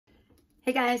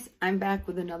Hey guys, I'm back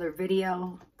with another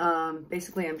video.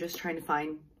 Basically, I'm just trying to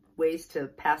find ways to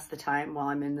pass the time while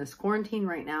I'm in this quarantine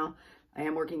right now. I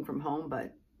am working from home,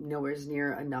 but nowhere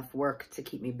near enough work to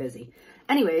keep me busy.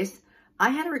 Anyways,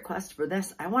 I had a request for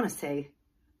this, I want to say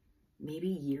maybe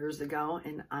years ago,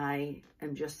 and I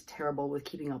am just terrible with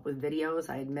keeping up with videos,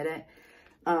 I admit it.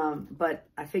 But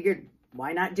I figured,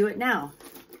 why not do it now?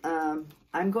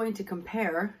 I'm going to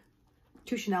compare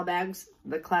two Chanel bags,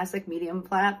 the classic medium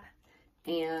flap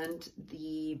and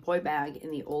the boy bag in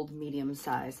the old medium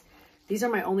size. These are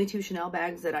my only two Chanel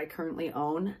bags that I currently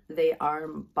own. They are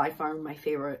by far my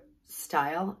favorite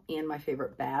style and my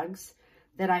favorite bags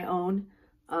that I own.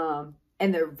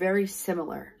 And they're very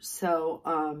similar. So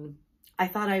I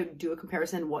thought I would do a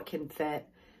comparison, what can fit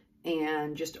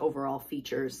and just overall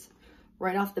features.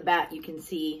 Right off the bat, you can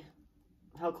see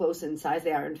how close in size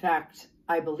they are. In fact,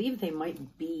 I believe they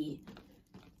might be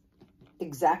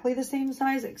exactly the same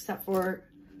size, except for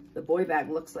the boy bag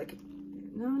looks like,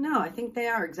 no, I think they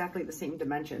are exactly the same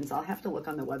dimensions. I'll have to look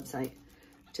on the website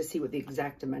to see what the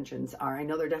exact dimensions are. I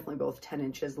know they're definitely both 10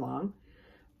 inches long.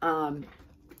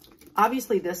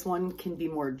 Obviously this one can be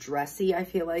more dressy, I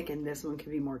feel like, and this one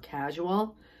can be more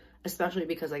casual, especially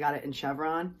because I got it in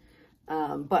chevron.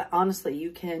 But honestly, you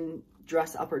can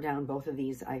dress up or down both of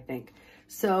these, I think.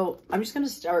 So I'm just going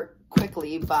to start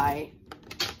quickly by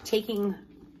taking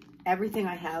everything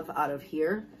I have out of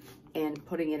here and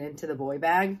putting it into the boy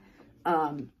bag.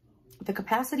 The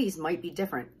capacities might be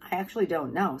different. I actually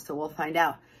don't know, so we'll find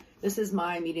out. This is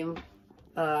my medium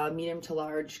to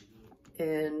large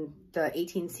in the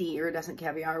 18C iridescent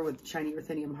caviar with shiny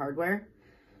ruthenium hardware.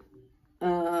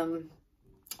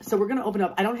 So we're gonna open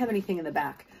up. I don't have anything in the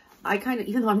back. I kind of,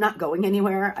 even though I'm not going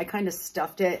anywhere, I kind of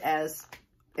stuffed it as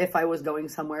if I was going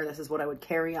somewhere. This is what I would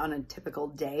carry on a typical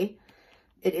day.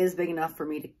 It is big enough for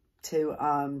me to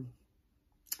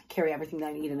carry everything that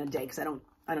I need in a day, because I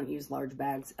don't use large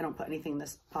bags. I don't put anything in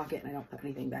this pocket, and I don't put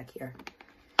anything back here.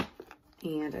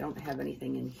 And I don't have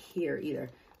anything in here either.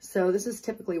 So this is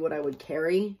typically what I would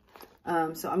carry.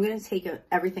 So I'm going to take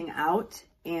everything out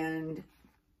and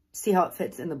see how it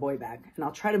fits in the boy bag. And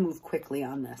I'll try to move quickly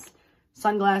on this.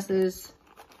 Sunglasses,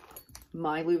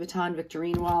 my Louis Vuitton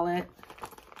Victorine wallet,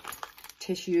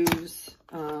 tissues,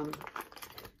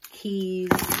 keys.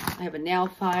 I have a nail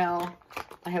file.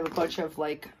 I have a bunch of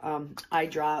like eye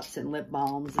drops and lip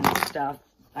balms and stuff.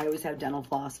 I always have dental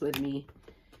floss with me.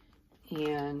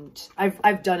 And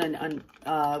I've done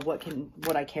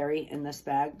what I carry in this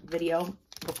bag video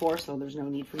before, so there's no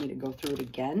need for me to go through it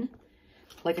again.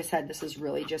 Like I said, this is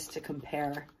really just to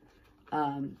compare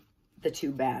the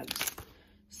two bags.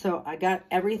 So I got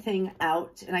everything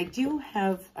out, and I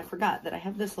forgot that I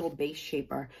have this little base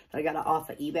shaper that I got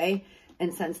off of eBay.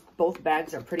 And since both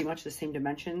bags are pretty much the same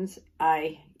dimensions,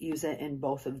 I use it in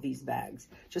both of these bags,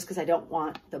 just because I don't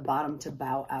want the bottom to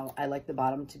bow out. I like the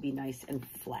bottom to be nice and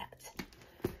flat.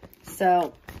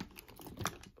 So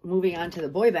moving on to the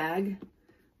boy bag.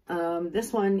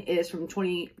 This one is from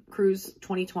Cruise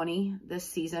 2020 this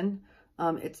season.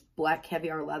 It's black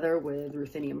caviar leather with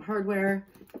ruthenium hardware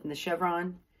and the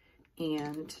chevron.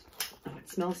 And oh, it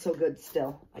smells so good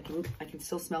still. I can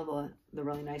still smell the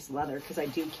really nice leather, because I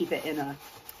do keep it in a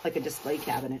display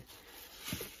cabinet.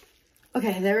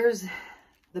 Okay, there's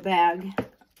the bag.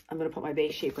 I'm going to put my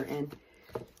base shaper in.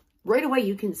 Right away,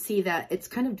 you can see that it's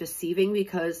kind of deceiving,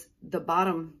 because this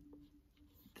bottom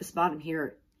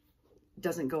here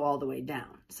doesn't go all the way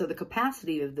down. So the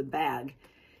capacity of the bag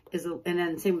is, and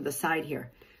then same with the side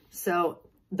here. So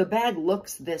the bag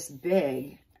looks this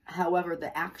big. However,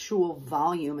 the actual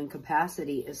volume and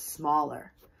capacity is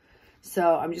smaller.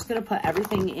 So I'm just going to put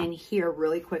everything in here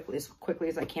really quickly, as quickly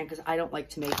as I can, because I don't like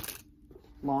to make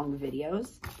long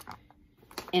videos.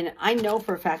 And I know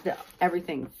for a fact that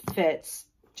everything fits,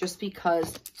 just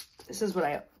because this is what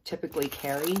I typically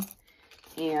carry.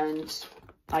 And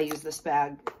I use this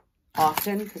bag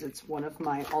often because it's one of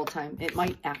my all-time, it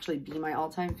might actually be my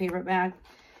all-time favorite bag.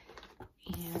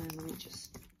 And let me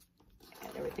just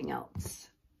add everything else.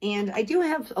 And I do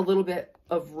have a little bit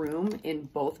of room in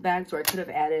both bags where I could have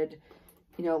added,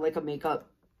 you know, like a makeup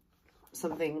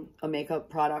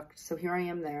product. So here I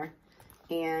am there,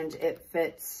 and it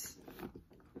fits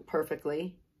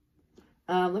perfectly.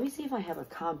 Let me see if I have a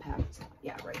compact.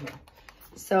 Yeah, right here.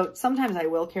 So sometimes I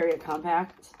will carry a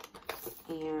compact,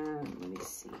 and let me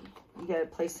see. You gotta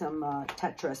play some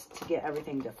Tetris to get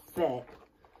everything to fit,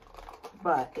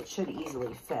 but it should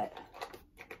easily fit.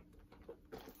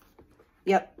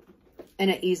 Yep,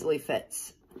 and it easily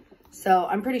fits. So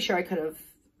I'm pretty sure I could have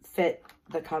fit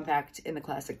the compact in the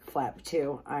classic flap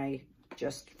too. I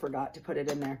just forgot to put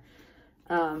it in there.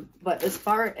 But as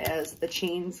far as the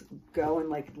chains go in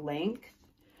like length,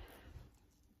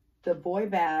 the boy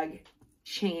bag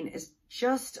chain is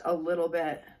just a little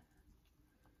bit,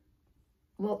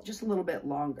 well, just a little bit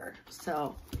longer.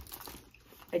 So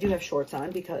I do have shorts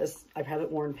on because I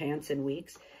haven't worn pants in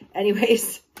weeks.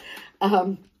 Anyways,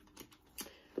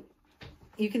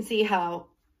 you can see how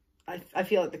I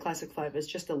feel like the Classic Flap is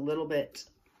just a little bit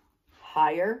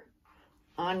higher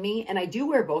on me. And I do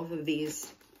wear both of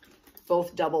these,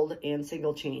 both doubled and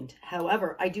single chained.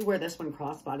 However, I do wear this one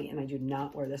crossbody and I do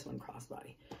not wear this one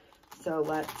crossbody. So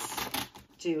let's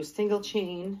do single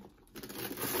chain.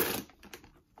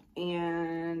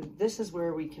 And this is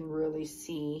where we can really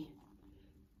see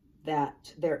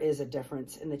that there is a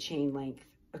difference in the chain length,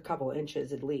 a couple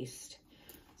inches at least.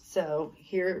 So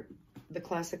here the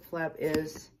Classic Flap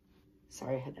is,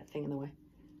 sorry, I had that thing in the way,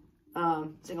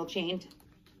 single chained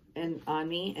and on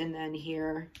me. And then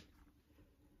here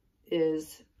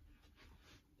is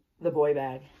the boy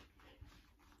bag.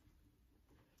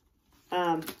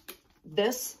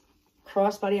 This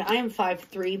crossbody, I am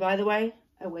 5'3", by the way.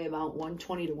 I weigh about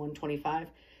 120 to 125.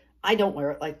 I don't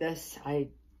wear it like this. I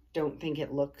don't think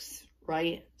it looks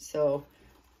right. So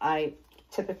I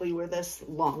typically wear this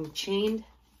long chained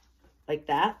like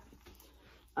that.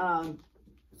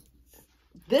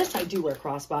 This I do wear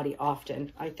crossbody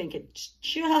often. I think it's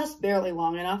just barely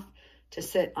long enough to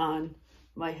sit on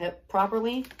my hip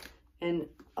properly. And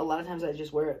a lot of times I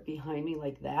just wear it behind me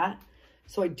like that.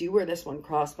 So I do wear this one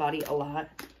crossbody a lot.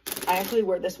 I actually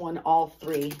wear this one all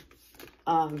three,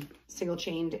 single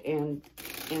chained and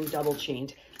double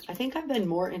chained. I think I've been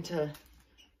more into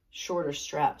shorter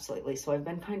straps lately, so I've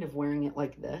been kind of wearing it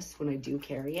like this when I do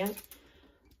carry it.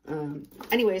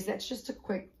 Anyways, that's just a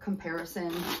quick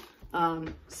comparison.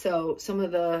 So some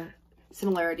of the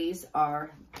similarities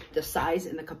are the size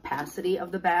and the capacity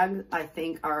of the bag, I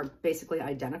think, are basically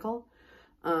identical.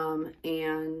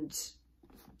 And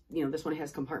you know, this one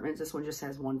has compartments. This one just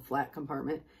has one flat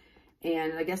compartment.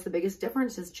 And I guess the biggest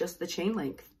difference is just the chain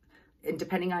length. And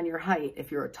depending on your height,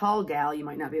 if you're a tall gal, you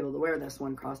might not be able to wear this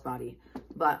one crossbody.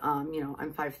 But, you know,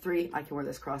 I'm 5'3", I can wear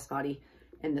this crossbody,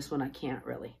 and this one I can't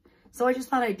really. So I just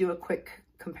thought I'd do a quick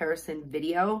comparison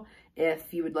video.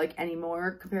 If you would like any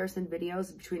more comparison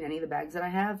videos between any of the bags that I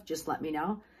have, just let me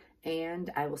know.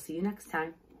 And I will see you next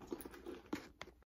time.